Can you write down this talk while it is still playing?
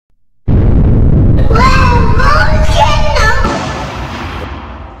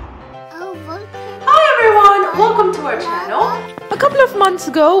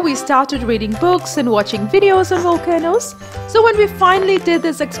months ago, we started reading books and watching videos on volcanoes. So when we finally did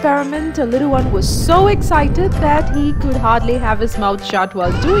this experiment, our little one was so excited that he could hardly have his mouth shut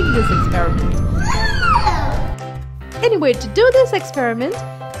while doing this experiment. Anyway, to do this experiment,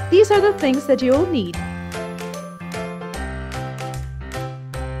 these are the things that you'll need.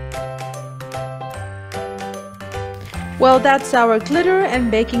 Well, that's our glitter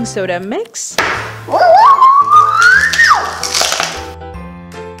and baking soda mix.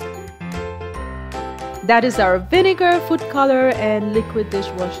 That is our vinegar, food color, and liquid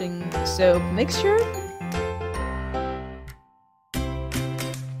dishwashing soap mixture.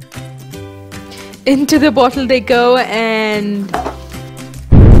 Into the bottle they go, and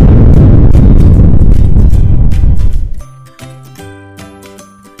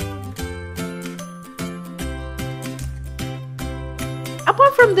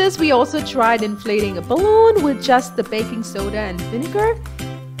apart from this, we also tried inflating a balloon with just the baking soda and vinegar,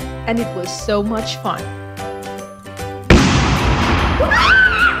 and it was so much fun.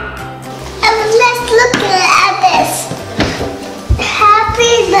 Let's look at this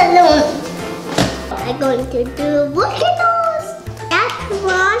happy balloon. I'm going to do volcanoes. That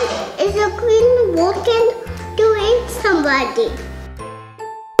one is a green volcano doing somebody.